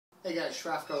Hey guys,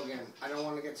 Shrafko again. I don't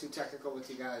want to get too technical with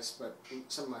you guys, but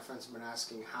some of my friends have been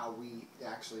asking how we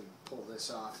actually pull this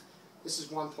off. This is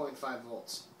 1.5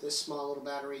 volts. This small little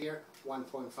battery here,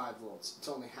 1.5 volts. It's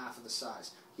only half of the size.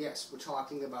 Yes, we're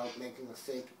talking about making a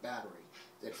fake battery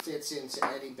that fits into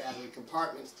any battery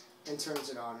compartment and turns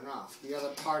it on and off. The other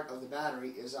part of the battery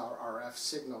is our RF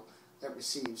signal that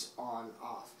receives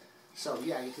on-off. So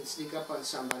yeah, you can sneak up on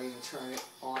somebody and turn it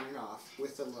on and off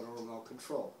with a little remote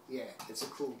control. Yeah, it's a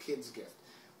cool kid's gift.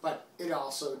 But it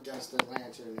also does the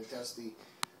lantern, it does the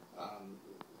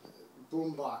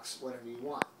boom box, whatever you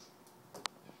want.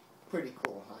 Pretty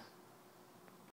cool, huh?